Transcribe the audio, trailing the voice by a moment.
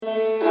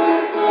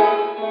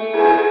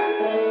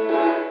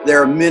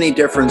there are many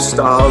different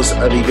styles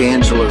of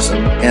evangelism,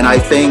 and I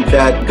think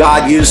that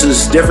God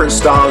uses different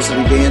styles of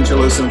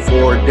evangelism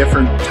for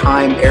different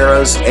time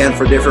eras and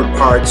for different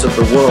parts of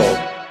the world.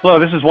 Hello,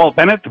 this is Walt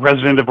Bennett, the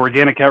president of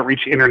Organic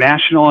Outreach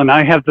International, and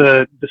I have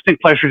the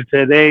distinct pleasure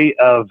today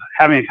of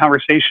having a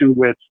conversation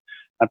with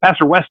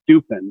Pastor Wes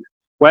Dupin.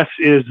 Wes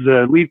is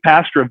the lead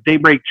pastor of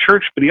Daybreak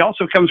Church, but he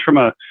also comes from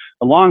a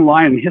long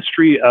line and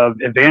history of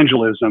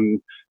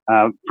evangelism,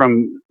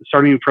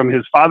 starting from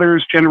his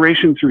father's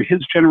generation through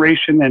his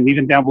generation, and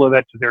even down below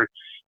that to their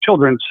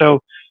children. So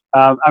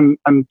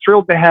I'm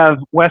thrilled to have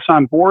Wes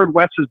on board.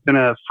 Wes has been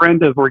a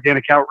friend of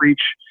Organic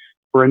Outreach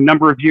for a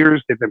number of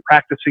years. They've been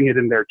practicing it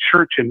in their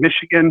church in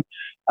Michigan.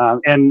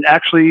 And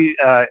actually,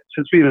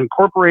 since we've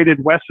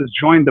incorporated, Wes has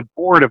joined the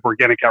board of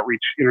Organic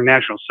Outreach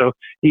International. So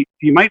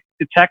you might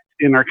detect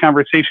in our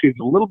conversation he's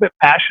a little bit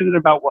passionate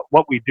about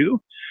what we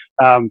do.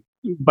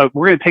 But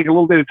we're going to take a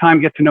little bit of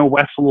time, get to know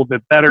Wes a little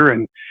bit better,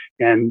 and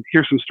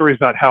hear some stories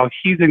about how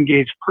he's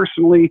engaged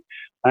personally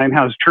and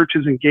how his church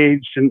is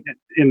engaged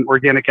in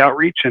organic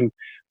outreach, and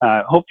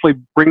hopefully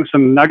bring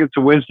some nuggets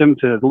of wisdom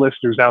to the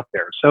listeners out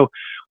there. So,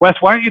 Wes,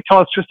 why don't you tell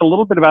us just a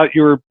little bit about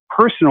your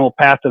personal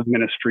path of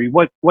ministry?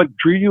 What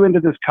drew you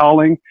into this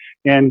calling,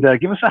 and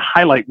give us a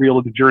highlight reel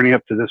of the journey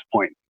up to this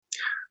point.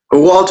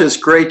 Well, Walt, it's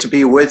great to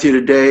be with you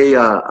today.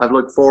 I've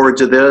looked forward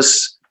to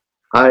this.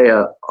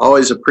 I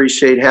always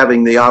appreciate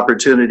having the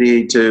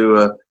opportunity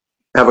to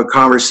have a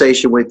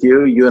conversation with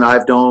you. You and I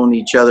have known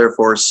each other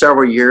for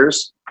several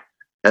years,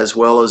 as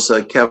well as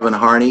Kevin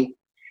Harney.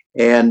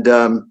 And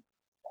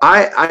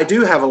I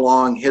do have a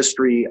long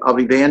history of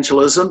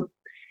evangelism,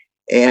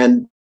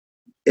 and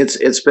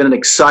it's been an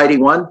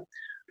exciting one.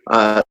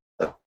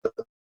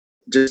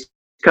 Just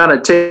kind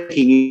of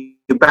taking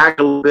you back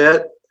a little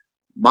bit,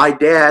 my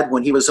dad,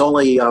 when he was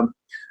only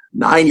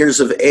 9 years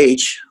of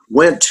age,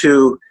 went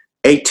to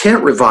a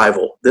tent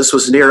revival. This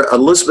was near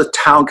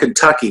Elizabethtown,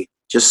 Kentucky,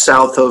 just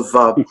south of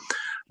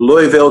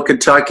Louisville,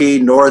 Kentucky,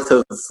 north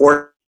of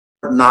Fort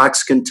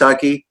Knox,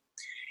 Kentucky.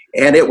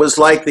 And it was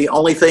like the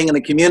only thing in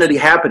the community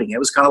happening. It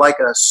was kind of like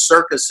a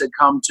circus had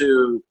come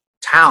to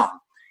town.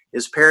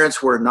 His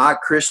parents were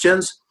not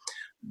Christians,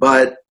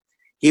 but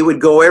he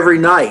would go every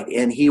night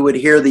and he would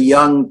hear the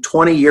young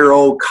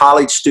 20-year-old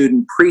college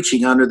student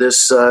preaching under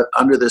this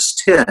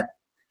tent.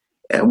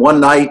 And one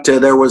night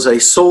there was a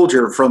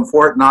soldier from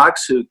Fort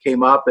Knox who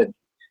came up and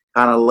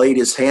kind of laid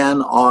his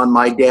hand on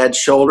my dad's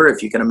shoulder.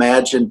 If you can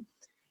imagine,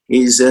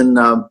 he's in,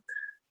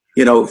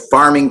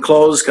 farming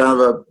clothes, kind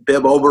of a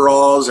bib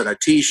overalls and a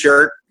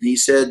T-shirt. And he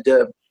said,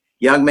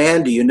 young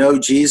man, do you know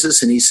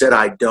Jesus? And he said,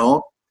 I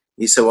don't.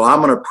 He said, well,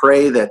 I'm going to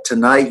pray that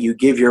tonight you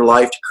give your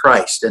life to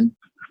Christ. And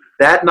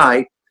that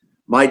night,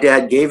 my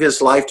dad gave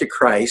his life to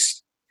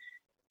Christ,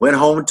 went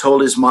home and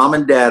told his mom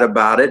and dad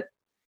about it.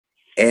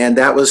 And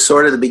that was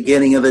sort of the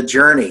beginning of the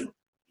journey.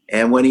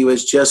 And when he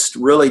was just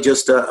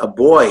a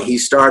boy, he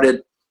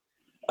started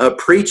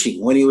preaching.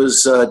 When he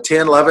was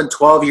 10, 11,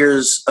 12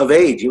 years of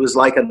age, he was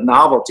like a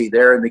novelty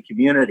there in the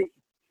community.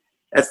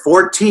 At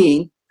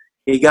 14,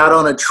 he got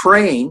on a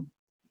train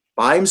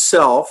by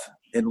himself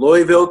in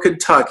Louisville,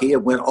 Kentucky.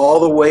 It went all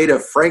the way to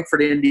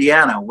Frankfort,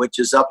 Indiana, which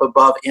is up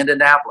above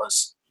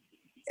Indianapolis,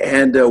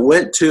 and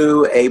went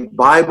to a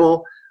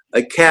Bible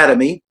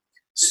academy,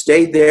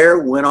 stayed there,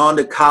 went on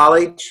to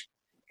college.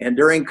 And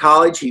during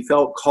college, he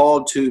felt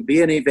called to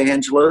be an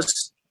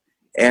evangelist,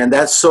 and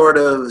that's sort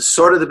of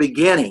the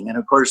beginning. And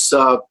of course,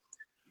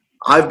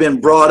 I've been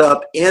brought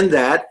up in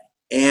that,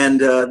 and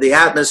the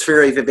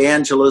atmosphere of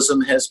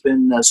evangelism has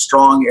been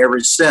strong ever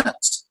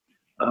since.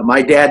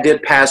 My dad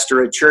did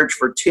pastor a church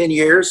for 10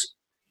 years,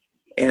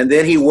 and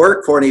then he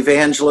worked for an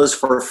evangelist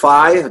for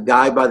 5, a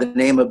guy by the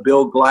name of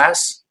Bill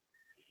Glass,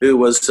 who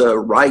was a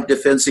right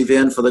defensive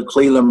end for the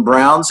Cleveland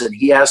Browns. And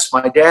he asked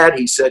my dad,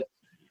 he said,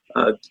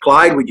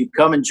 Clyde, would you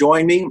come and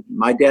join me?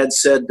 My dad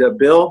said,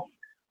 Bill,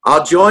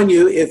 I'll join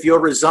you if you'll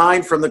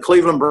resign from the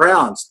Cleveland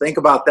Browns. Think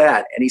about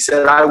that. And he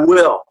said, I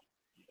will.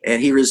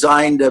 And he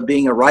resigned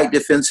being a right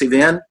defensive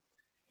end.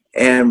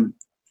 And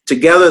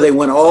together they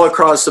went all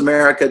across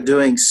America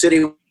doing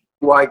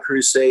citywide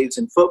crusades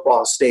in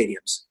football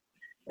stadiums.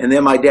 And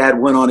then my dad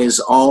went on his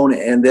own.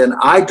 And then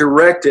I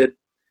directed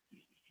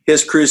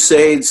his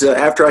crusades.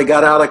 After I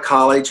got out of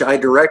college, I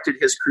directed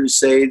his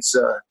crusades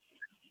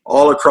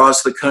all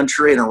across the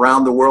country and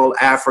around the world,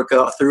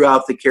 Africa,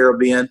 throughout the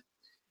Caribbean.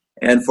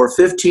 And for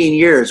 15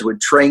 years, would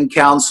train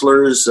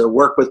counselors,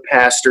 work with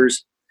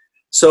pastors.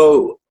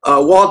 So,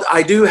 Walt,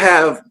 I do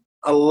have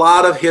a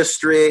lot of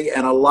history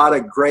and a lot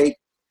of great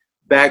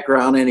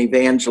background in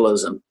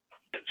evagelism.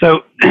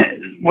 So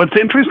what's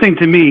interesting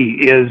to me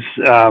is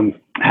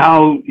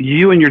how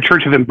you and your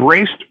church have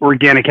embraced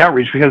organic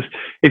outreach, because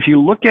if you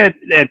look at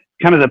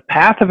kind of the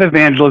path of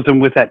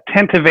evangelism with that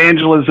tent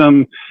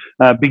evangelism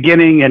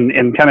beginning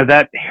and kind of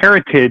that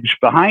heritage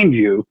behind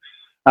you,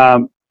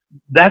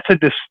 that's a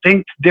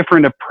distinct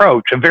different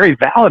approach, a very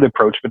valid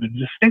approach, but a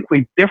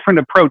distinctly different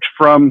approach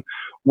from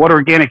what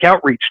organic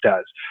outreach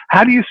does.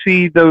 How do you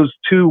see those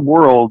two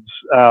worlds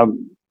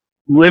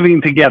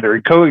living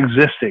together,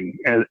 coexisting,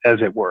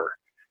 as it were?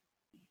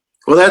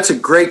 Well, that's a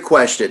great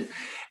question,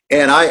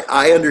 and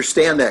I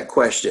understand that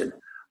question.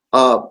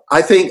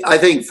 I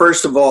think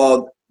first of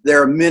all,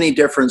 there are many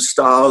different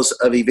styles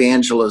of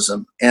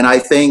evangelism, and I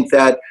think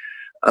that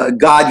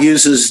God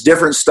uses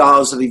different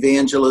styles of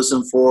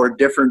evangelism for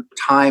different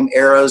time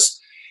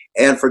eras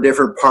and for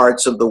different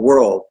parts of the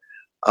world.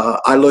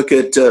 I look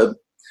at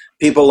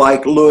people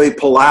like Louis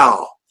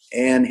Palau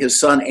and his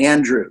son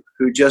Andrew,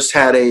 who just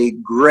had a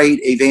great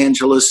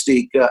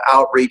evangelistic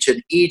outreach in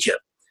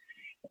Egypt.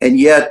 And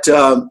yet,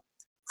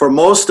 for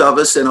most of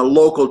us in a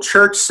local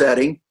church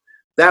setting,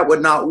 that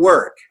would not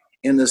work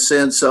in the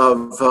sense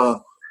of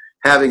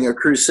having a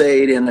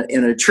crusade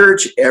in a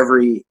church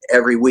every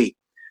week.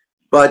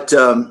 But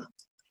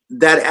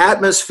that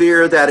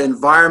atmosphere, that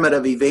environment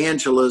of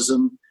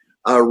evangelism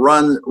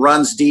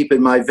runs deep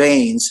in my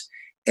veins.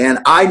 And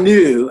I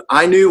knew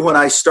when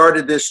I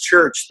started this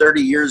church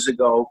 30 years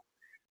ago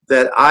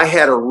that I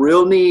had a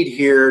real need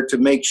here to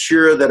make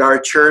sure that our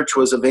church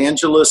was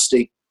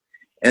evangelistic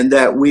and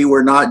that we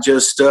were not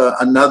just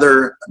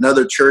another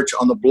church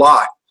on the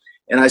block.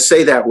 And I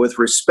say that with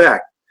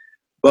respect.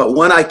 But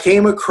when I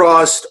came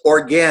across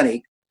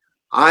organic,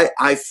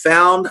 I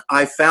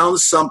found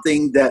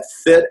something that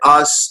fit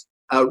us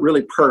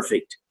really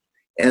perfect.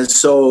 And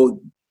so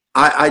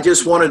I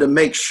just wanted to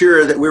make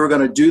sure that we were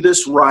going to do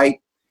this right.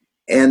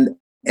 And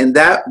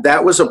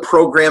that was a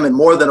program, and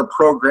more than a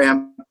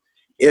program,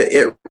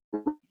 it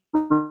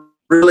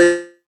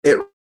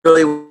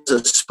really was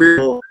a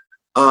spiritual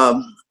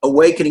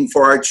awakening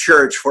for our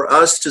church, for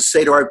us to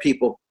say to our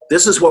people,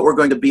 this is what we're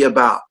going to be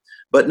about.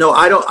 But no,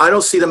 I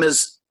don't see them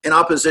as in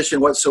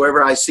opposition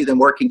whatsoever. I see them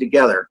working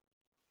together.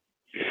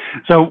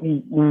 So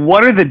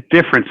what are the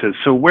differences?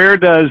 So where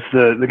does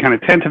the kind of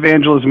tent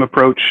evangelism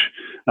approach,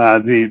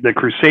 the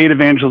crusade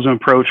evangelism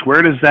approach,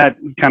 where does that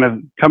kind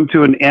of come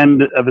to an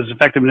end of its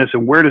effectiveness,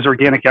 and where does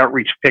organic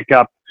outreach pick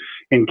up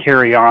and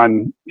carry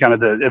on kind of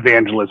the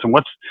evangelism?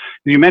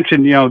 You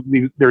mentioned,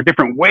 there are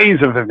different ways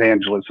of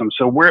evangelism.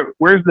 So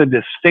where's the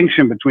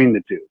distinction between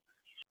the two?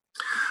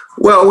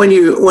 Well, when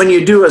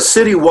you do a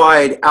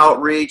citywide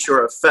outreach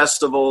or a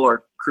festival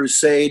or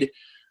crusade,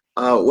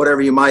 whatever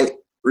you might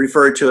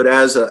refer to it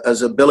as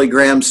a Billy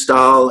Graham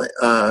style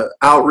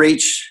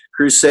outreach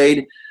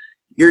crusade,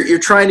 you're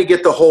trying to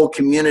get the whole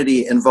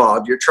community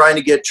involved. You're trying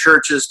to get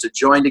churches to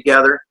join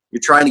together.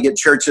 You're trying to get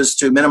churches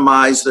to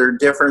minimize their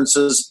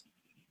differences,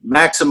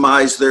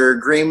 maximize their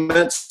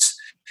agreements.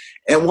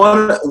 And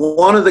one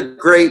of the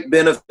great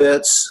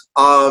benefits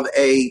of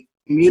a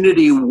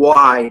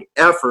community-wide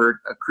effort,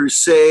 a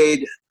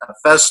crusade, a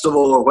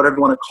festival, or whatever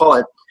you want to call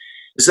it,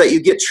 is that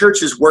you get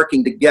churches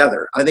working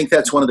together. I think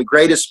that's one of the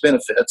greatest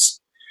benefits.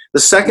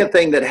 The second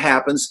thing that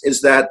happens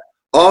is that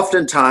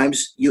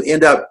oftentimes you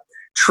end up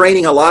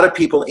training a lot of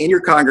people in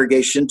your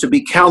congregation to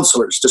be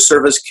counselors, to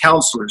serve as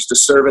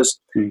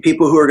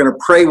people who are going to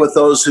pray with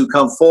those who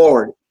come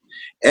forward.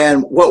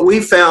 And what we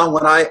found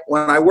when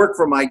I worked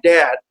for my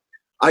dad,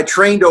 I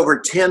trained over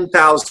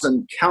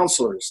 10,000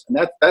 counselors,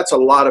 and that's a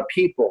lot of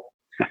people.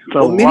 It's a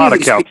lot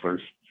of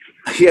counselors.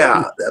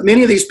 Yeah,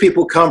 many of these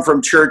people come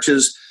from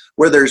churches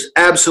where there's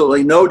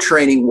absolutely no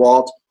training,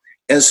 Walt,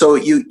 and so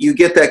you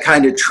get that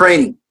kind of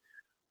training.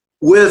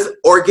 With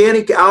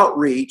organic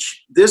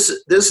outreach, this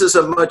is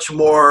a much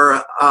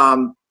more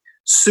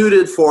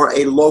suited for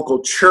a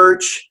local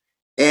church,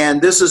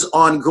 and this is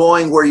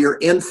ongoing where you're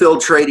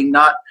infiltrating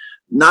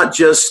not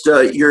just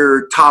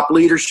your top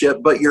leadership,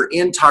 but your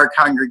entire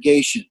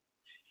congregation.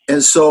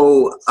 And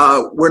so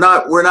we're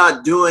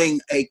not doing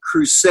a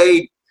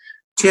crusade,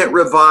 tent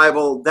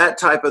revival, that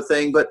type of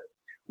thing, but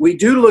we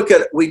do look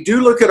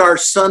at our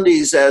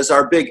Sundays as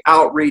our big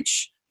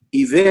outreach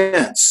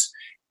events.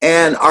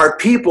 And our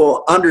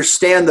people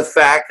understand the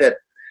fact that,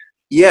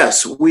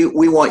 yes, we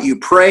want you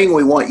praying,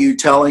 we want you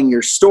telling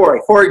your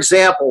story. For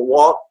example,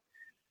 Walt,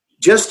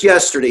 just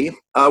yesterday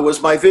was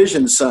my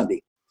Vision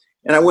Sunday.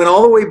 And I went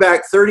all the way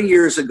back 30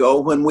 years ago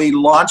when we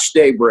launched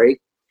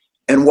Daybreak,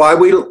 and why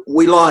we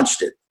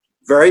launched it.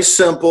 Very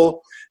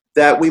simple,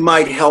 that we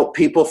might help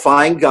people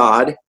find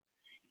God.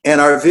 And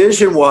our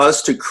vision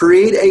was to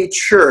create a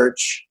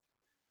church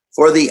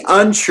for the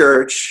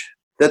unchurched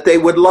that they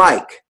would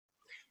like.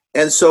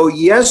 And so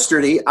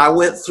yesterday, I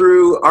went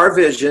through our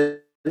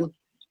vision.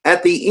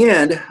 At the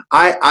end,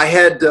 I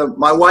had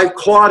my wife,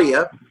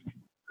 Claudia,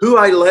 who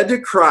I led to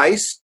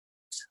Christ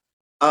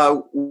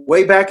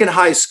way back in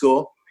high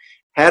school,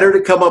 had her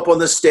to come up on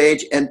the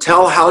stage and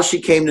tell how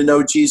she came to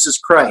know Jesus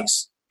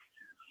Christ.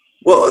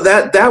 Well,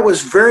 that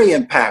was very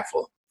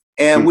impactful.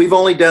 And we've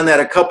only done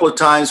that a couple of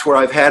times where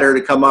I've had her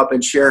to come up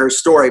and share her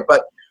story.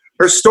 But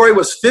her story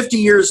was 50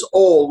 years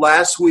old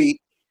last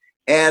week.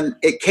 And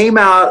it came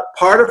out,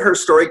 part of her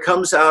story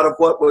comes out of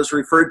what was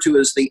referred to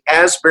as the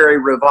Asbury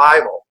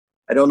Revival.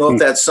 I don't know if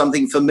that's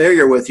something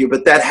familiar with you,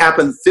 but that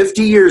happened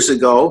 50 years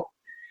ago.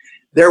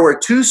 There were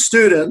two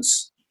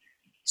students,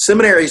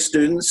 seminary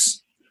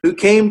students, who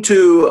came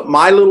to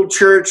my little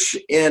church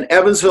in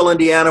Evansville,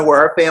 Indiana, where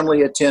our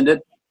family attended.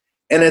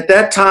 And at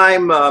that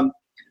time,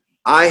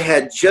 I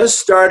had just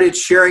started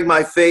sharing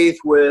my faith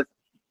with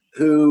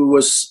who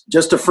was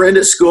just a friend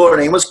at school. Her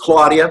name was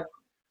Claudia.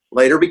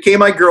 Later became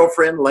my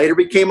girlfriend, later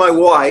became my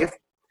wife.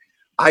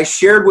 I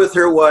shared with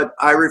her what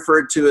I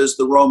referred to as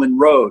the Roman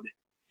road.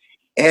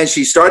 And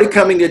she started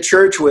coming to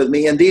church with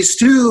me. And these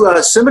two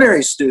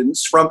seminary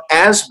students from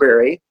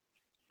Asbury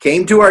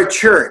came to our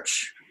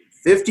church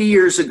 50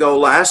 years ago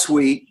last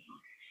week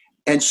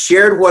and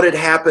shared what had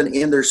happened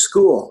in their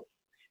school.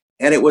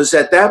 And it was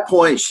at that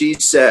point she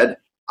said,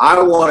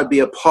 I want to be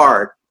a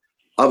part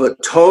of a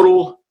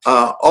total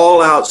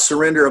all-out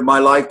surrender of my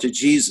life to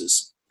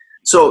Jesus.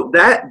 So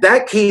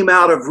that came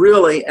out of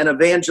really an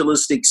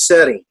evangelistic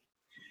setting.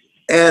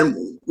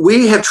 And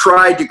we have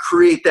tried to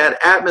create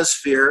that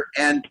atmosphere,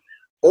 and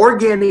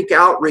organic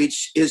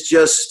outreach is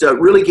just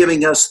really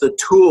giving us the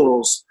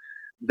tools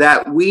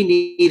that we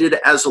needed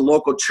as a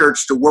local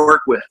church to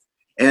work with.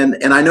 And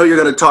I know you're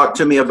going to talk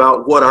to me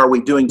about what are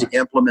we doing to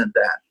implement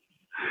that.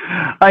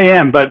 I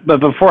am, but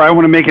before I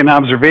want to make an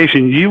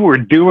observation, you were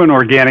doing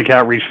organic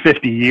outreach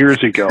 50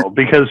 years ago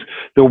because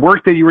the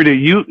work that you were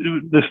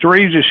doing, the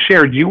story you just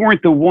shared, you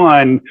weren't the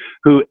one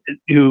who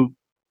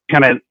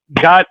kind of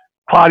got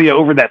Claudia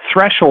over that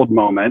threshold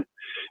moment,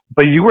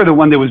 but you were the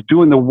one that was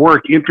doing the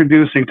work,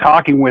 introducing,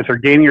 talking with her,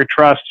 gaining her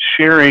trust,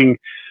 sharing,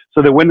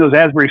 so that when those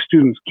Asbury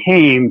students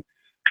came,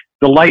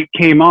 the light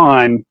came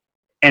on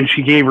and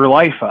she gave her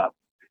life up.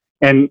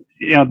 And,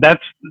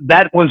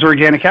 that was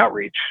organic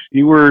outreach.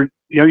 You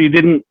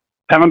didn't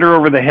pound her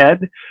over the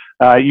head.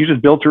 You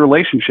just built a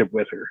relationship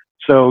with her.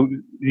 So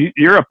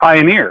you're a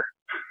pioneer.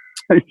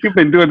 You've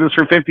been doing this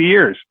for 50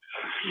 years.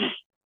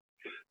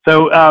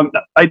 So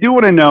I do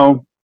want to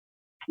know,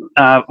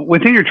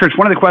 within your church,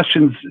 one of the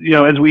questions,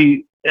 as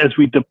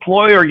we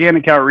deploy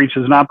organic outreach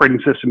as an operating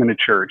system in a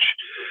church,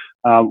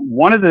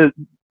 one of the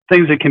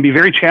things that can be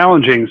very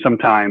challenging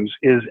sometimes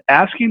is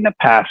asking the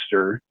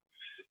pastor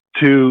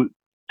to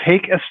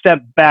take a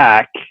step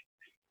back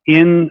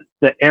in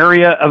the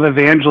area of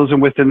evangelism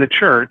within the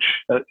church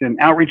and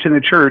outreach in the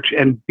church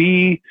and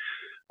be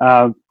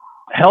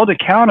held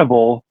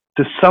accountable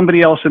to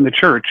somebody else in the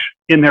church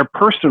in their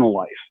personal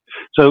life.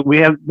 So we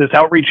have this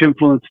outreach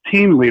influence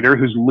team leader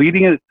who's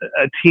leading a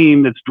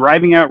team that's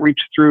driving outreach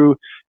through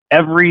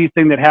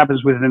everything that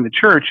happens within the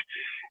church.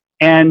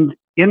 And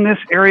in this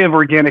area of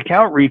organic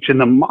outreach and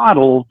the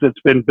model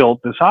that's been built,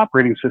 this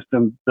operating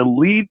system, the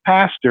lead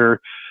pastor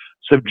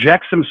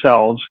subjects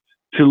themselves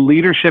to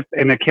leadership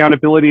and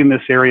accountability in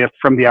this area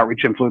from the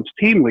outreach influence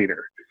team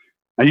leader.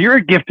 Now, you're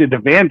a gifted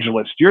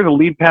evangelist. You're the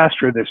lead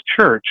pastor of this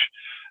church.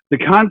 The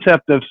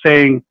concept of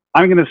saying,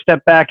 I'm going to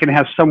step back and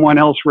have someone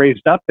else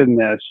raised up in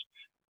this,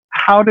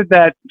 how did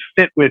that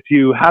fit with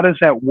you? How does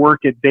that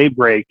work at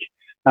Daybreak?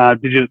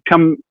 Did you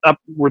come up,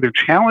 were there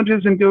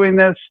challenges in doing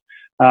this?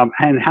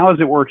 And how is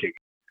it working?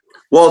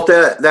 Well,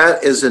 that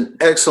is an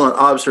excellent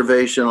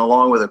observation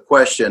along with a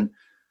question.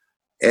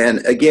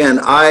 And again,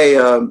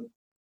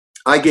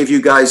 I give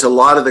you guys a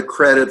lot of the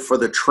credit for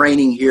the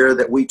training here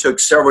that we took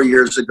several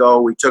years ago.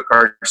 We took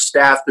our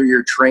staff through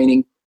your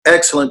training,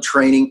 excellent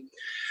training.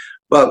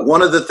 But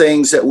one of the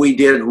things that we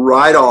did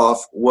right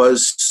off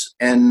was,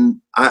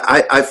 and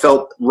I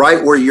felt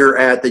right where you're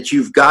at, that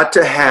you've got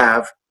to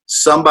have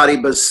somebody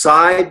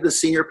beside the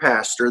senior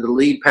pastor, the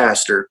lead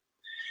pastor,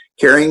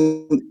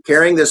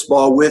 carrying this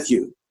ball with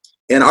you.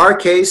 In our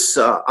case,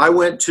 I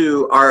went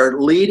to our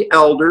lead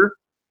elder.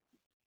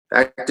 In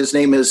fact, his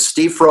name is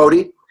Steve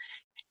Frody,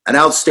 an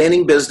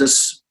outstanding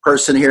business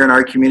person here in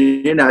our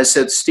community. And I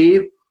said,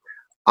 Steve,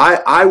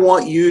 I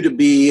want you to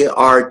be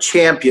our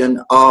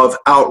champion of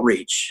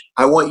outreach.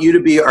 I want you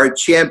to be our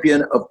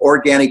champion of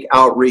organic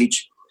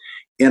outreach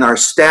in our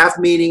staff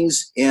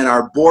meetings, in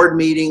our board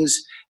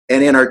meetings,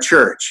 and in our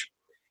church.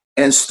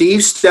 And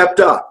Steve stepped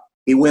up.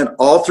 He went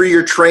all through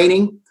your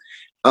training.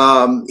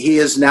 He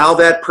is now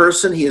that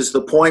person. He is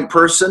the point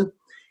person.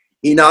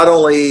 He not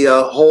only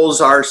holds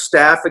our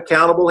staff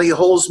accountable, he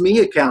holds me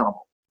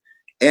accountable.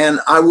 And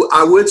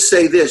I would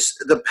say this,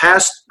 the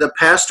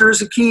pastor is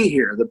the key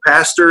here. The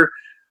pastor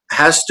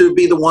has to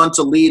be the one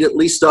to lead, at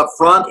least up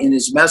front in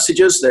his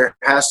messages. There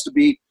has to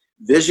be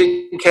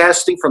vision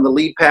casting from the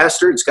lead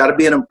pastor. It's got to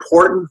be an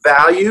important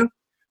value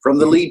from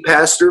the lead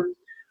pastor.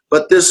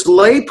 But this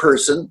lay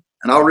person,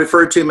 and I'll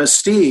refer to him as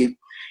Steve,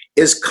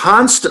 is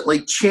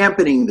constantly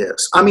championing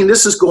this. I mean,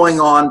 this is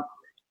going on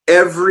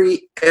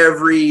every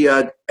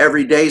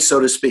day, so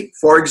to speak.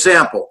 For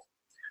example,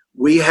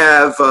 we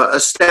have a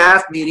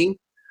staff meeting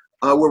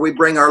where we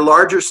bring our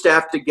larger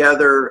staff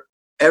together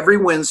every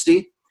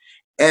Wednesday.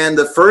 And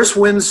the first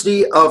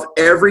Wednesday of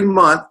every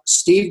month,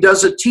 Steve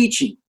does a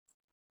teaching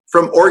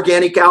from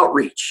organic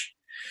outreach.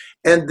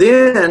 And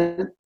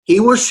then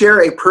he will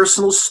share a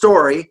personal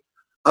story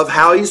of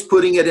how he's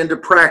putting it into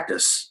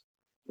practice.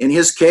 In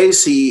his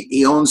case,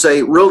 he owns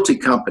a realty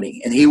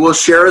company, and he will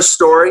share a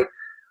story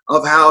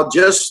of how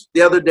just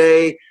the other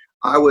day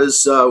I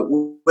was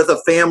with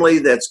a family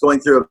that's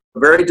going through a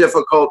very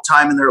difficult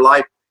time in their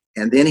life,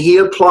 and then he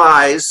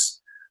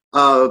applies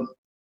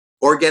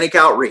organic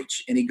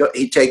outreach, and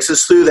he takes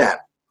us through that.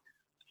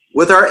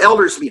 With our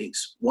elders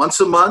meetings, once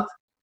a month,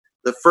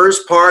 the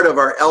first part of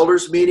our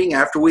elders meeting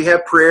after we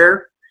have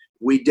prayer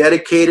we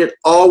dedicate it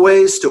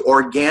always to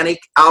organic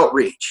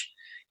outreach.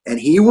 And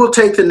he will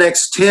take the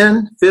next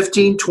 10,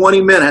 15,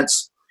 20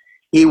 minutes.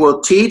 He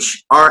will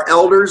teach our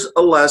elders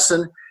a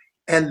lesson.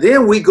 And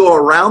then we go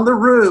around the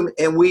room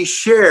and we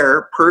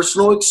share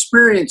personal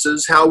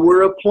experiences, how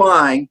we're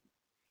applying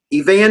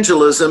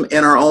evangelism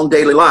in our own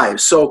daily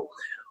lives. So,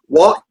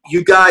 Walt,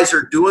 you guys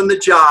are doing the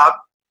job.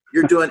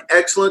 You're doing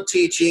excellent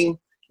teaching.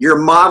 You're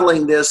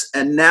modeling this,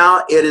 and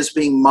now it is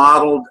being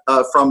modeled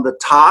from the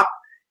top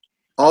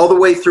all the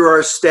way through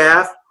our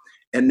staff,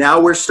 and now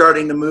we're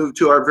starting to move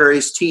to our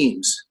various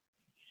teams.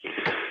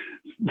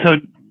 So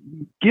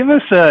give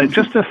us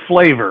just a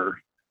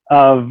flavor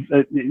of,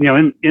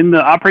 in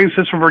the operating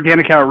system of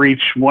organic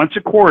outreach, once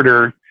a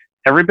quarter,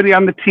 everybody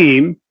on the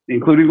team,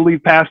 including the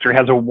lead pastor,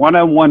 has a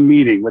one-on-one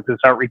meeting with this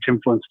outreach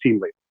influence team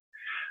leader.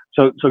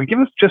 So give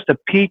us just a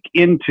peek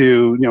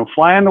into,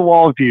 fly on the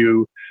wall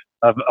view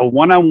of a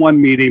one-on-one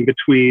meeting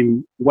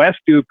between Wes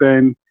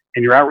Dupin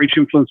and your outreach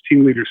influence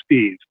team leader,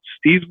 Steve.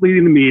 Steve's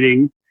leading the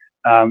meeting.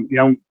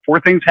 4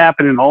 things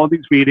happen in all of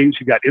these meetings.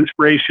 You've got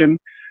inspiration,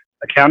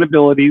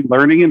 accountability,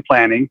 learning, and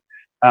planning.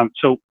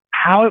 So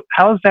how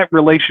is that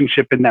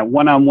relationship in that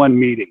one-on-one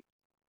meeting?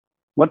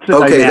 What's the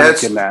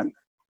dynamic in that?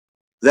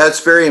 That's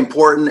very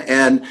important.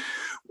 And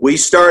we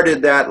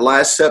started that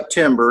last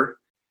September.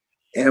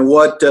 And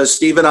what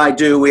Steve and I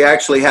do, we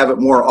actually have it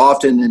more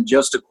often than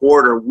just a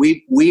quarter.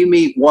 We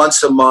meet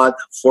once a month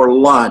for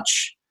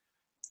lunch.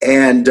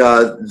 And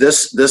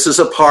this is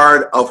a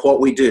part of what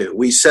we do.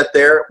 We sit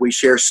there, we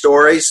share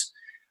stories.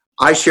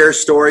 I share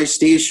stories.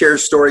 Steve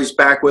shares stories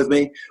back with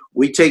me.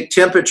 We take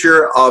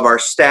temperature of our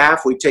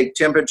staff. We take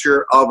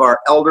temperature of our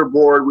elder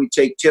board. We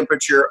take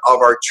temperature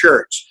of our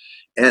church.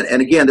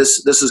 And again,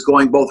 this is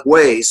going both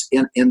ways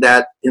in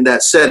that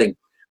setting.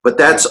 But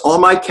that's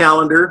on my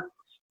calendar.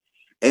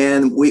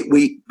 And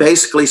we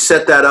basically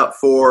set that up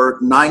for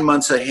 9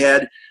 months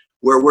ahead,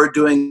 where we're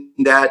doing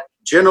that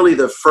generally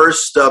the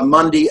first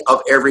Monday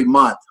of every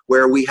month,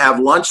 where we have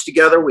lunch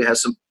together. We have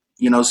some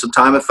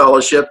time of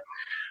fellowship,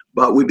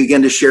 but we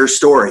begin to share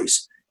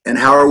stories. And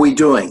how are we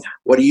doing?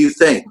 What do you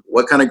think?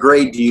 What kind of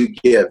grade do you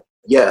give?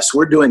 Yes,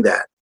 we're doing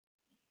that.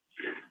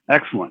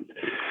 Excellent.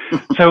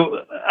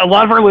 So a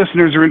lot of our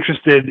listeners are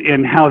interested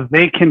in how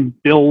they can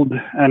build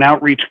an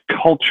outreach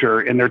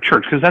culture in their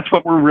church, because that's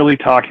what we're really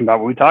talking about.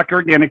 When we talk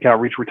organic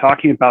outreach, we're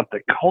talking about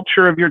the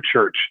culture of your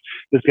church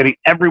that's getting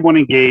everyone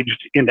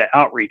engaged into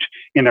outreach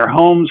in their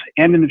homes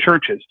and in the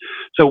churches.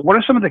 So what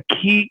are some of the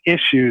key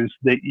issues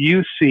that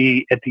you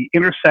see at the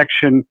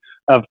intersection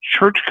of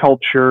church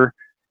culture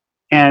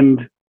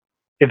and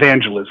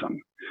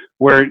evangelism,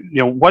 where,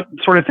 what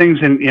sort of things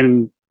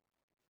in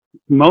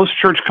most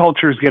church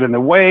cultures get in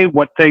the way,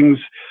 what things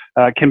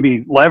can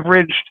be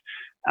leveraged,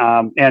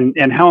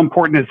 and how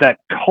important is that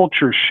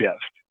culture shift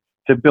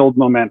to build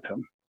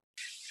momentum?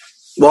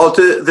 Well,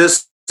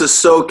 this is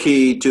so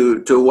key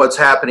to what's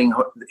happening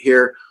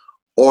here.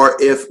 Or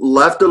if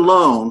left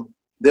alone,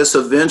 this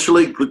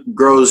eventually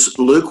grows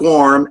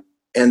lukewarm,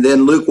 and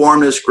then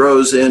lukewarmness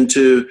grows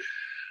into,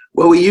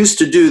 well, we used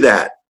to do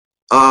that.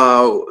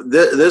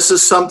 This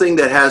is something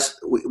that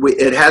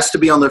has to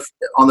be on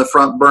the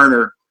front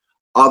burner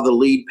of the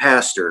lead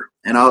pastor,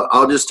 and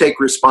I'll just take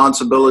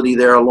responsibility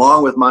there,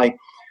 along with my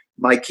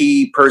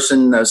key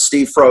person,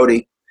 Steve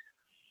Frody.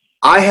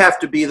 I have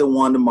to be the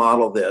one to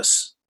model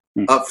this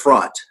up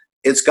front.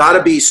 It's got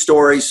to be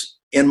stories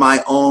in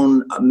my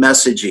own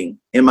messaging,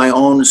 in my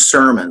own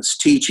sermons,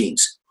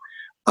 teachings.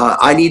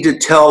 I need to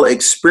tell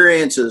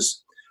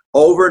experiences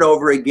over and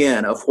over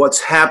again of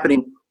what's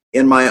happening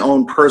in my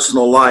own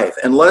personal life.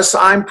 Unless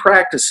I'm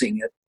practicing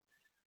it,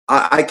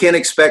 I can't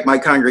expect my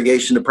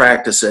congregation to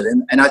practice it.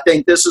 And I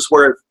think this is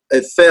where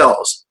it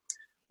fails.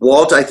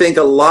 Walt, I think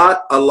a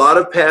lot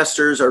of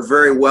pastors are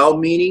very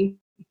well-meaning,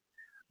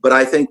 but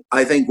I think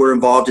we're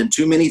involved in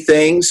too many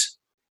things.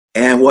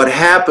 And what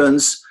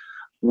happens,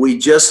 we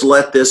just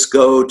let this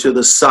go to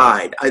the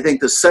side. I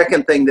think the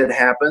second thing that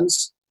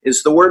happens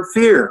is the word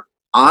fear.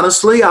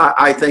 Honestly,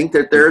 I think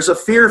that there's a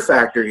fear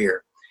factor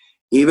here,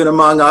 even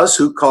among us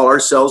who call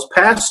ourselves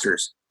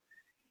pastors.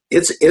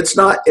 It's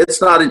not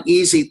an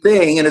easy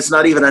thing, and it's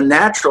not even a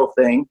natural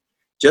thing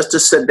just to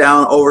sit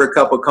down over a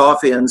cup of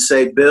coffee and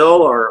say,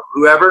 Bill or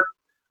whoever,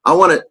 I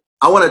want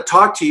to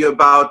talk to you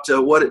about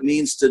what it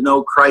means to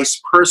know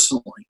Christ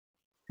personally.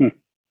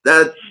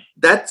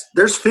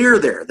 There's fear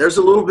there. There's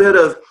a little bit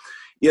of,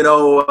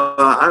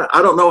 I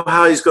don't know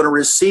how he's going to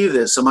receive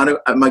this. Am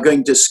I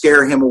going to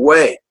scare him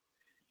away?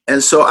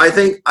 And so I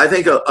think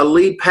a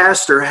lead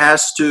pastor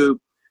has to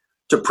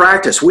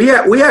practice. We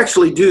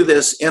actually do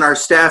this in our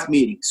staff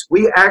meetings.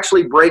 We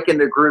actually break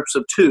into groups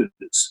of 2s.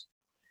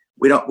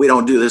 We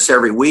don't do this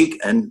every week,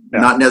 and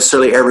not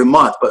necessarily every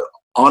month, but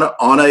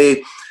on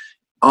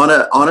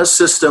a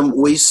system,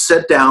 we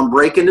sit down,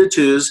 break into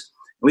 2s,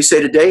 and we say,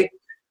 today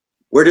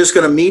we're just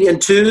going to meet in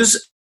 2s,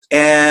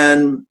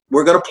 and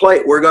we're going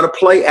to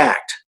play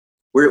act.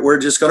 We're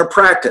just going to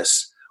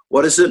practice.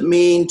 What does it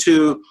mean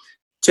to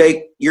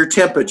take your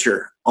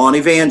temperature on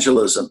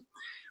evangelism?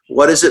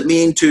 What does it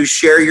mean to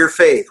share your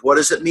faith? What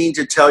does it mean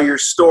to tell your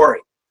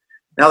story?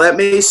 Now that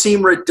may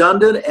seem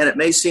redundant, and it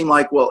may seem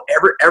like, well,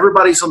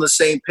 everybody's on the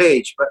same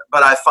page,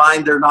 but I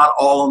find they're not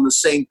all on the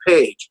same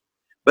page.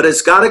 But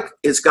it's got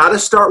to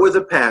start with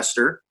the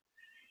pastor,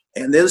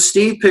 and then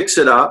Steve picks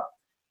it up,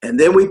 and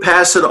then we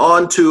pass it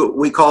on to,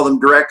 we call them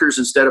directors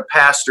instead of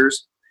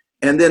pastors,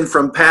 and then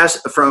from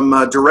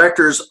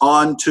directors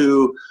on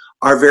to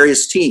our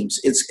various teams.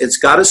 It's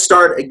got to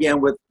start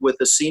again with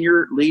the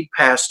senior lead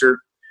pastor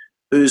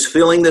who's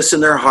feeling this in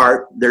their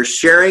heart. They're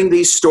sharing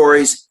these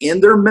stories in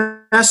their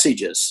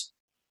messages.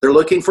 They're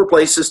looking for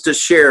places to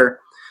share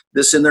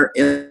this in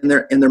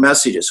their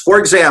messages. For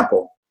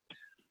example,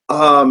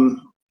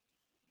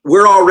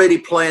 we're already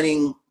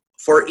planning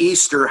for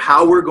Easter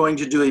how we're going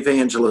to do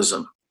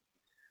evangelism.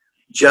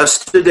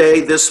 Just today,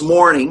 this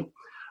morning,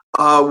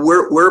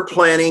 we're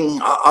planning.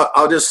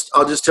 I'll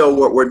just tell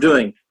what we're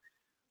doing.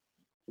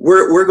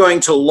 We're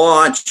going to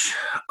launch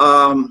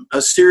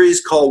a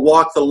series called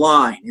Walk the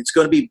Line. It's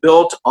going to be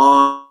built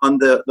on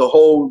the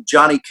whole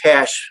Johnny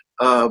Cash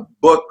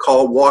book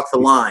called Walk the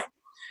Line.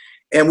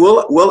 And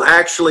we'll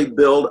actually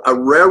build a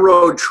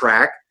railroad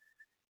track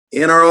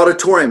in our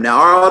auditorium. Now,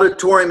 our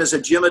auditorium is a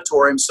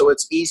gymatorium, so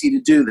it's easy to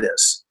do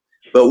this.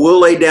 But we'll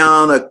lay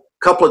down a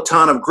couple of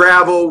ton of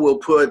gravel. We'll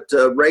put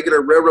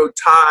regular railroad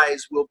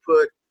ties. We'll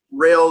put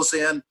rails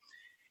in.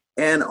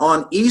 And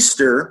on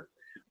Easter,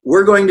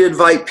 we're going to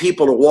invite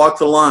people to walk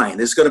the line.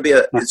 It's going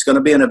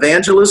to be an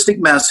evangelistic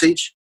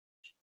message.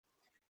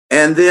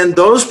 And then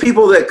those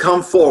people that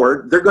come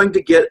forward, they're going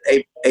to get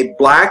a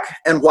black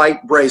and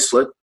white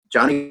bracelet.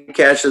 Johnny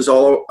Cash is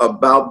all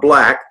about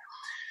black.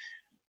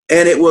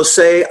 And it will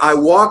say, I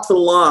walk the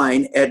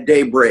line at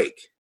daybreak,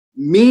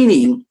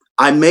 meaning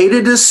I made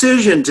a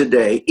decision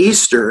today,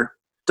 Easter,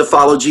 to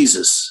follow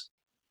Jesus.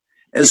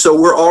 And so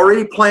we're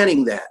already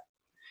planning that.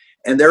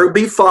 And there will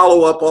be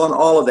follow-up on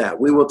all of that.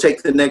 We will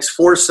take the next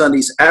 4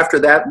 Sundays. After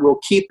that, we'll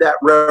keep that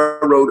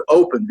railroad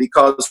open,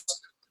 because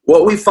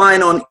what we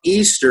find on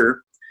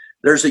Easter,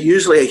 there's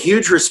usually a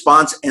huge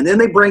response, and then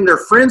they bring their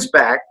friends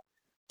back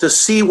to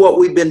see what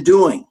we've been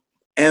doing.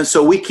 And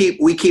so we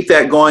keep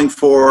that going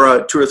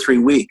for 2 or 3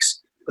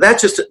 weeks. But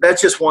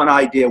that's just one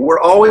idea. We're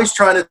always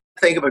trying to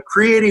think of a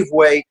creative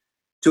way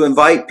to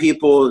invite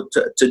people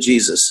to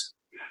Jesus.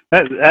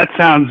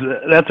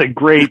 That's a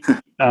great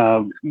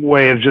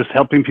way of just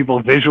helping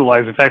people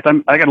visualize. In fact,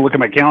 I got to look at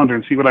my calendar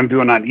and see what I'm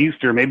doing on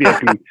Easter. Maybe I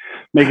can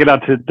make it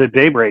out to the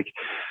daybreak.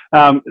 So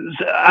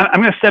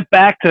I'm going to step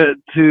back to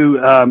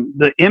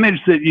the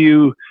image that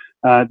you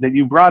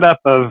brought up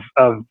of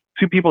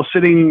 2 people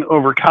sitting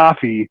over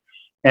coffee,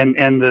 and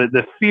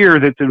the fear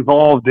that's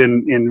involved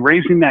in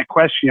raising that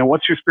question.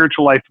 What's your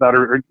spiritual life about,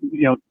 or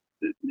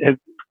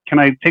can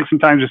I take some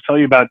time to just tell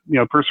you about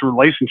personal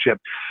relationship?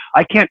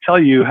 I can't tell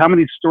you how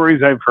many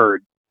stories I've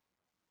heard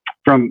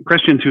from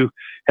Christians who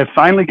have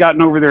finally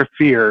gotten over their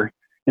fear,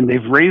 and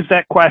they've raised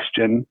that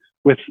question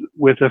with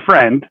a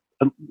friend,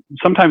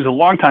 sometimes a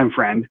longtime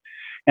friend,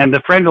 and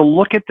the friend will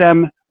look at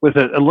them with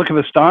a look of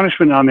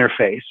astonishment on their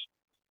face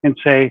and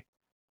say,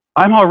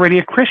 I'm already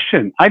a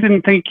Christian. I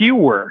didn't think you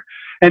were.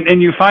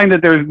 And you find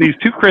that there's these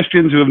 2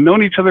 Christians who have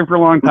known each other for a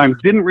long time,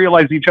 didn't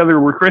realize each other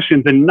were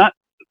Christians, and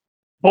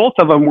both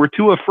of them were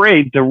too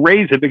afraid to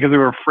raise it because they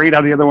were afraid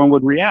how the other one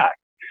would react.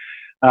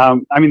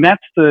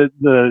 That's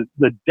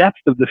the depth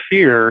of the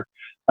fear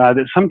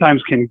that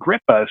sometimes can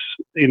grip us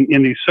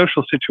in these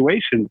social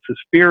situations, this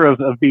fear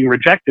of being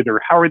rejected,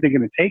 or how are they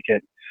going to take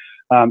it,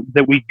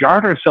 that we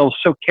guard ourselves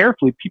so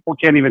carefully people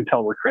can't even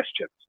tell we're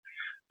Christians.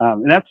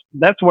 And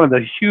that's one of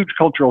the huge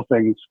cultural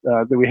things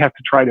that we have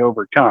to try to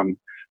overcome.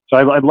 So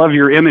I love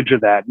your image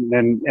of that,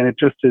 and it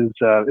just is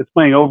it's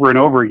playing over and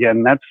over again.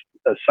 And that's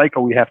a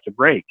cycle we have to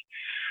break.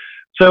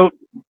 So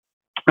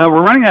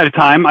we're running out of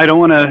time. I don't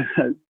want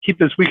to keep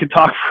this. We could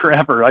talk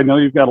forever. I know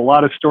you've got a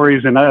lot of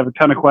stories, and I have a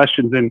ton of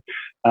questions. And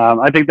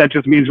I think that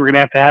just means we're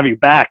going to have you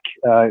back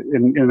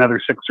in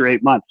another 6 or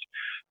 8 months.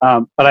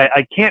 But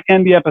I can't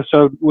end the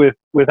episode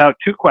without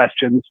 2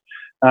 questions.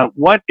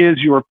 What is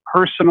your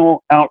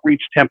personal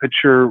outreach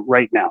temperature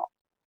right now?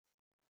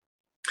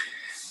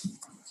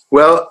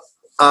 Well,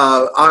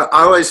 I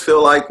always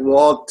feel like,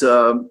 Walt,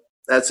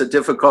 that's a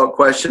difficult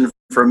question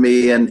for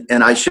me, and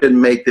I shouldn't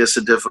make this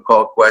a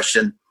difficult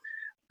question.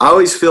 I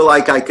always feel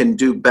like I can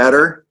do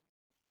better,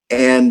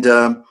 and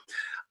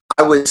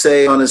I would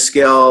say on a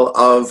scale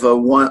of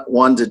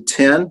 1 to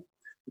 10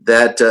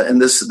 that,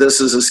 and this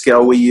is a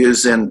scale we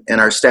use in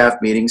our staff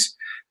meetings,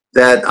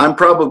 that I'm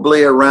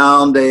probably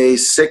around a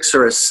 6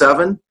 or a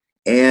 7,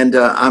 and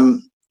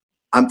I'm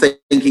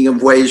thinking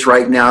of ways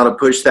right now to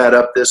push that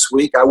up this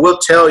week. I will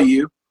tell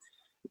you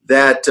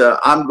that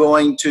I'm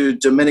going to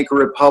Dominican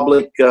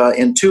Republic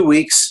in 2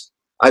 weeks.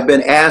 I've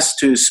been asked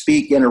to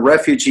speak in a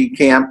refugee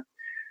camp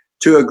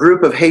to a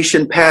group of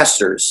Haitian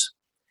pastors.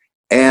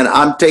 And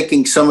I'm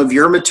taking some of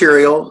your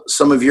material,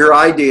 some of your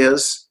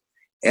ideas,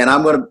 and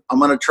I'm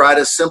gonna try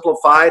to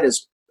simplify it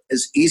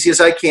as easy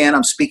as I can.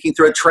 I'm speaking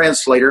through a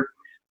translator,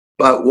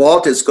 but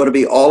Walt, it's going to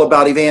be all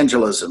about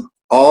evangelism,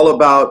 all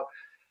about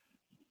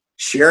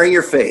sharing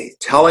your faith,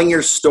 telling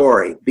your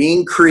story,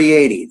 being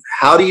creative.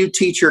 How do you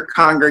teach your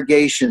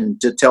congregation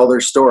to tell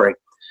their story?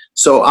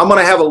 So I'm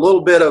going to have a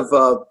little bit of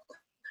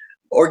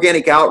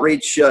organic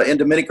outreach in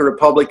Dominican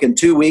Republic in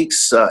 2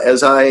 weeks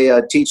as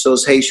I teach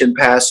those Haitian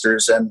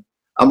pastors, and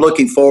I'm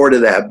looking forward to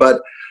that. But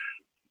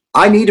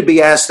I need to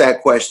be asked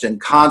that question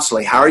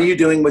constantly. How are you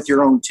doing with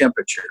your own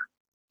temperature?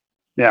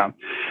 Yeah.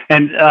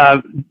 And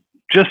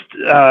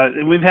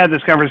we've had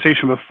this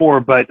conversation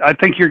before, but I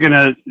think you're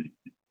going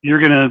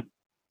to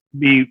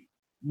be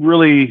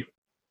really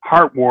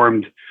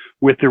heartwarmed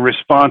with the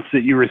response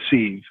that you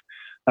receive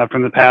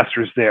from the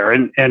pastors there.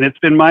 And it's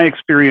been my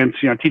experience,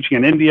 teaching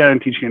in India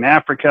and teaching in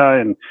Africa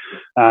and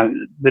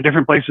the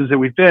different places that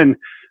we've been,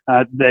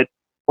 that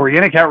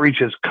organic outreach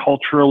is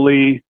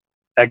culturally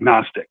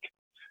agnostic.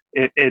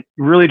 It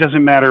really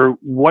doesn't matter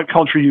what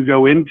culture you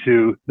go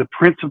into, the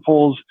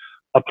principles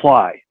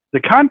apply. The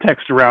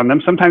context around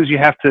them, sometimes you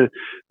have to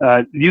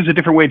use a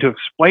different way to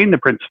explain the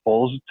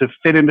principles to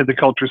fit into the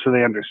culture so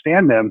they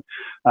understand them.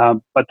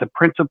 But the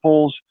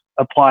principles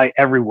apply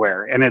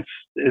everywhere. And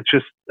it's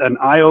just an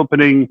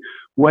eye-opening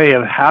way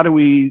of how do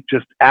we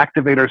just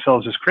activate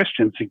ourselves as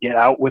Christians to get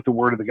out with the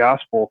word of the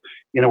gospel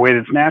in a way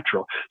that's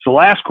natural. So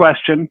last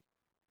question,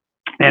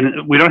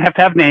 and we don't have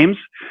to have names,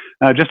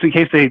 just in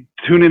case they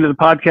tune into the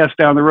podcast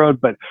down the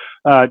road, but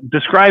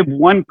describe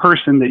one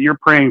person that you're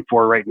praying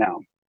for right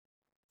now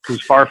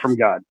who's far from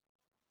God.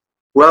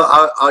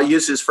 Well, I'll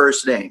use his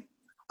first name.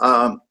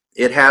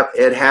 It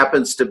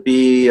happens to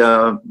be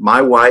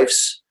my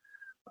wife's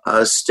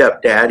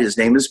stepdad. His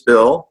name is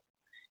Bill,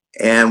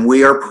 and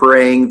we are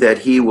praying that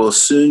he will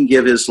soon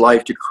give his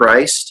life to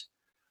Christ.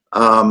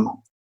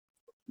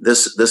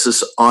 This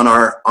is on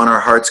our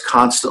hearts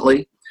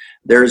constantly.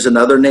 There's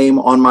another name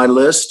on my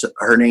list.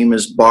 Her name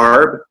is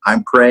Barb.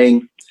 I'm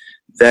praying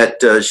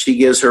that she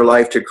gives her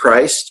life to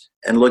Christ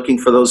and looking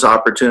for those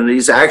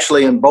opportunities.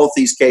 Actually, in both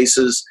these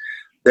cases,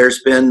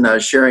 there's been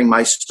sharing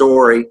my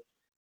story.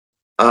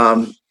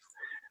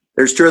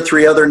 There's 2 or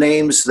 3 other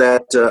names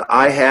that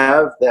I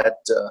have that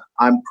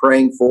I'm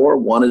praying for.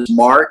 One is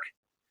Mark,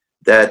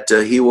 that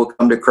he will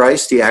come to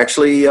Christ. He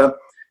actually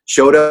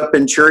showed up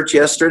in church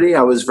yesterday.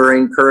 I was very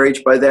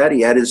encouraged by that.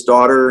 He had his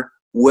daughter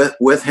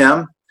with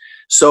him.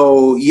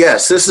 So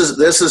yes, this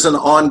is an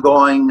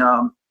ongoing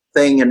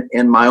thing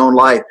in my own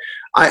life.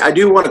 I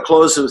do want to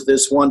close with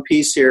this one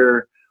piece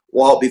here,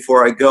 Walt,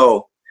 before I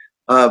go.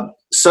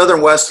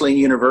 Southern Wesleyan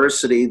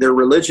University, their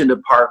religion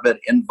department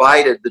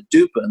invited the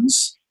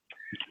Dupins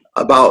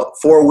about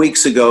 4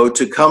 weeks ago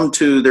to come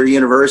to their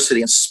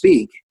university and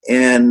speak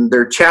in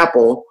their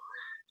chapel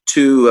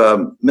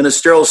to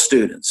ministerial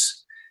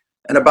students.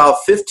 And about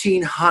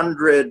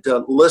 1,500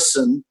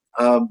 listened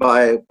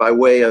by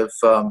way of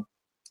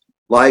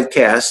live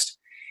cast.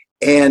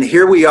 And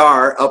here we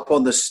are up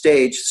on the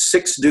stage,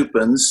 6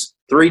 Dupins,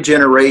 3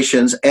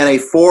 generations, and a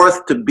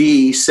 4th to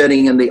be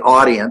sitting in the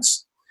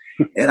audience.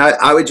 And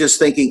I was just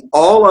thinking,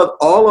 all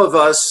of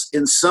us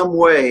in some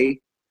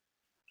way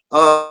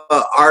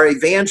are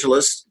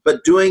evangelists,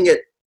 but doing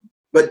it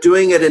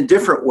in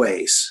different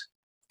ways.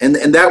 And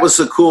that was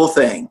the cool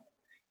thing.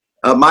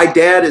 My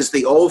dad is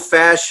the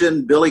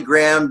old-fashioned Billy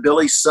Graham,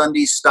 Billy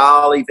Sunday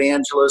style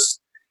evangelist.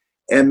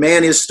 And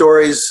man, his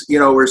stories,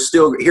 we're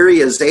still, here he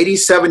is,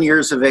 87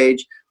 years of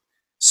age,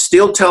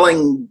 still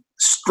telling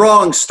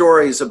strong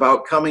stories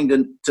about coming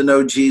to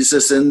know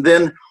Jesus. And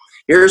then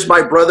here's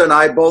my brother and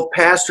I, both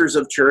pastors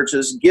of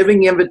churches,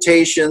 giving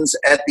invitations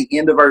at the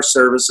end of our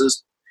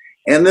services.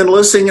 And then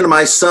listening to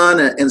my son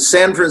in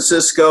San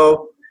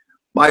Francisco,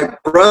 my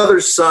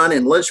brother's son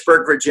in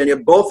Lynchburg, Virginia,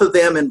 both of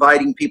them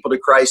inviting people to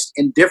Christ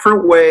in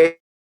different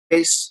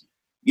ways,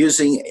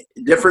 using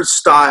different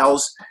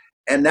styles.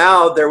 And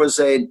now there was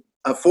a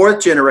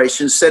 4th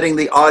generation sitting in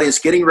the audience,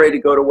 getting ready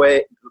to go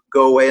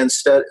away and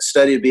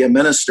study to be a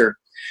minister.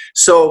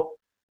 So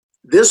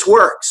this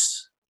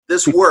works.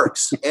 This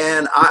works.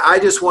 And I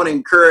just want to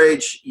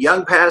encourage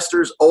young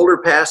pastors, older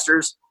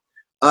pastors,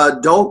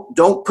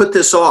 don't put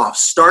this off.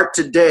 Start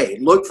today.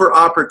 Look for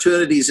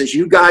opportunities as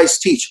you guys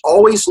teach.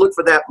 Always look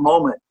for that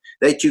moment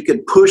that you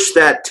can push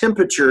that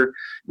temperature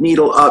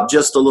needle up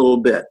just a little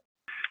bit.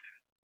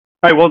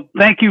 All right. Well,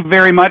 thank you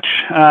very much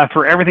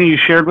for everything you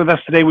shared with us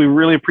today. We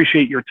really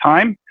appreciate your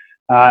time.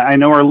 I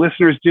know our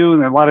listeners do,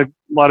 and there are a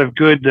lot of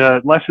good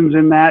lessons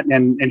in that,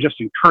 and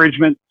just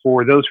encouragement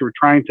for those who are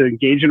trying to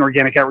engage in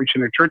organic outreach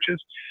in their churches.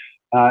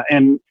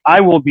 And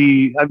I've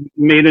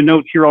made a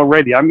note here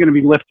already. I'm going to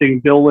be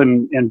lifting Bill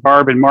and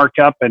Barb and Mark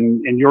up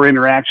and your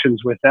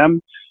interactions with them.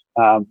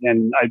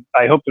 And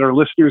I hope that our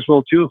listeners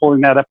will too,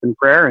 holding that up in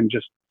prayer and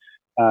just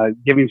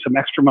giving some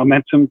extra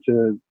momentum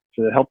to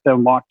help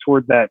them walk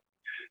toward that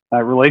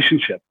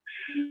relationship.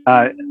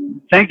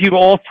 Thank you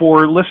all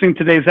for listening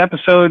to today's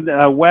episode.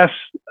 Wes,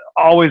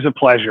 always a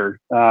pleasure.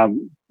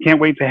 Can't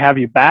wait to have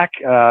you back,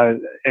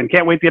 and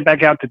can't wait to get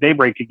back out to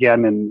Daybreak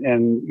again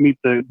and meet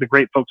the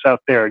great folks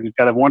out there. You've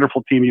got a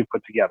wonderful team you've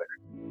put together.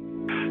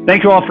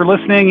 Thank you all for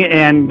listening,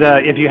 and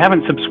if you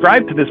haven't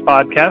subscribed to this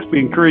podcast, we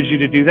encourage you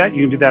to do that.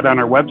 You can do that on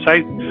our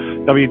website,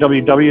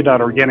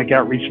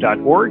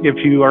 www.organicoutreach.org. If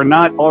you are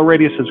not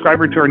already a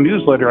subscriber to our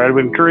newsletter, I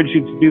would encourage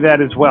you to do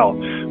that as well.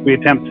 We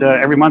attempt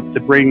every month to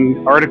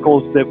bring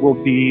articles that will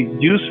be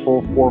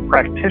useful for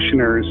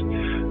practitioners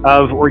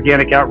of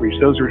organic outreach,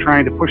 those who are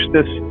trying to push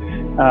this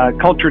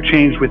culture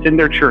change within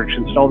their church,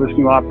 install this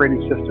new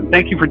operating system.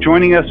 Thank you for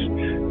joining us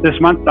this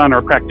month on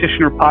our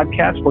Practitioner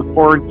podcast. Look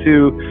forward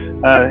to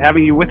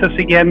having you with us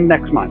again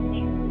next month.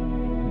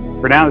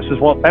 For now, this is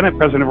Walt Bennett,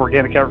 President of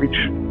Organic Outreach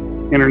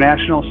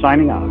International,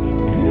 signing off.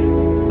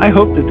 I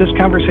hope that this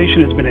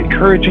conversation has been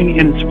encouraging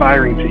and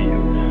inspiring to you.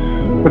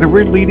 Whether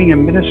we're leading a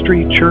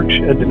ministry, church,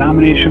 a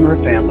denomination, or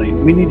a family,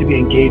 we need to be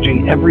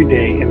engaging every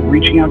day and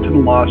reaching out to the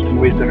lost in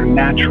ways that are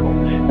natural.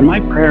 And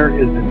my prayer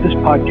is that this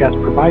podcast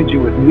provides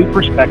you with new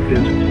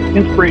perspectives,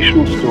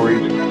 inspirational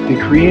stories, and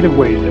creative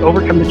ways to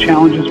overcome the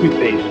challenges we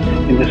face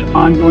in this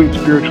ongoing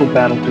spiritual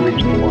battle to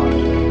reach the lost.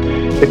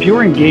 If you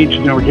are engaged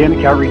in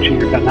organic outreach in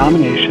your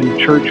denomination,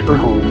 church, or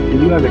home,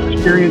 and you have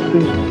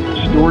experiences,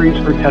 stories,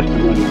 or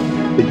testimonies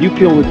that you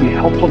feel would be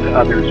helpful to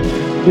others,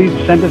 please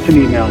send us an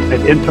email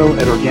at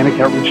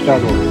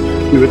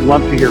info@organicoutreach.org. We would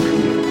love to hear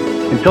from you.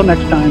 Until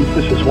next time,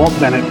 this is Walt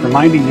Bennett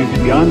reminding you to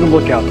be on the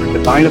lookout for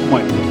divine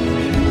appointments.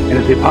 And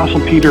as the Apostle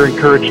Peter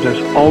encouraged us,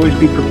 always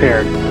be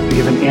prepared to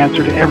give an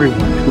answer to everyone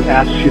who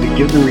asks you to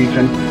give the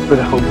reason for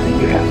the hope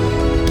that you have.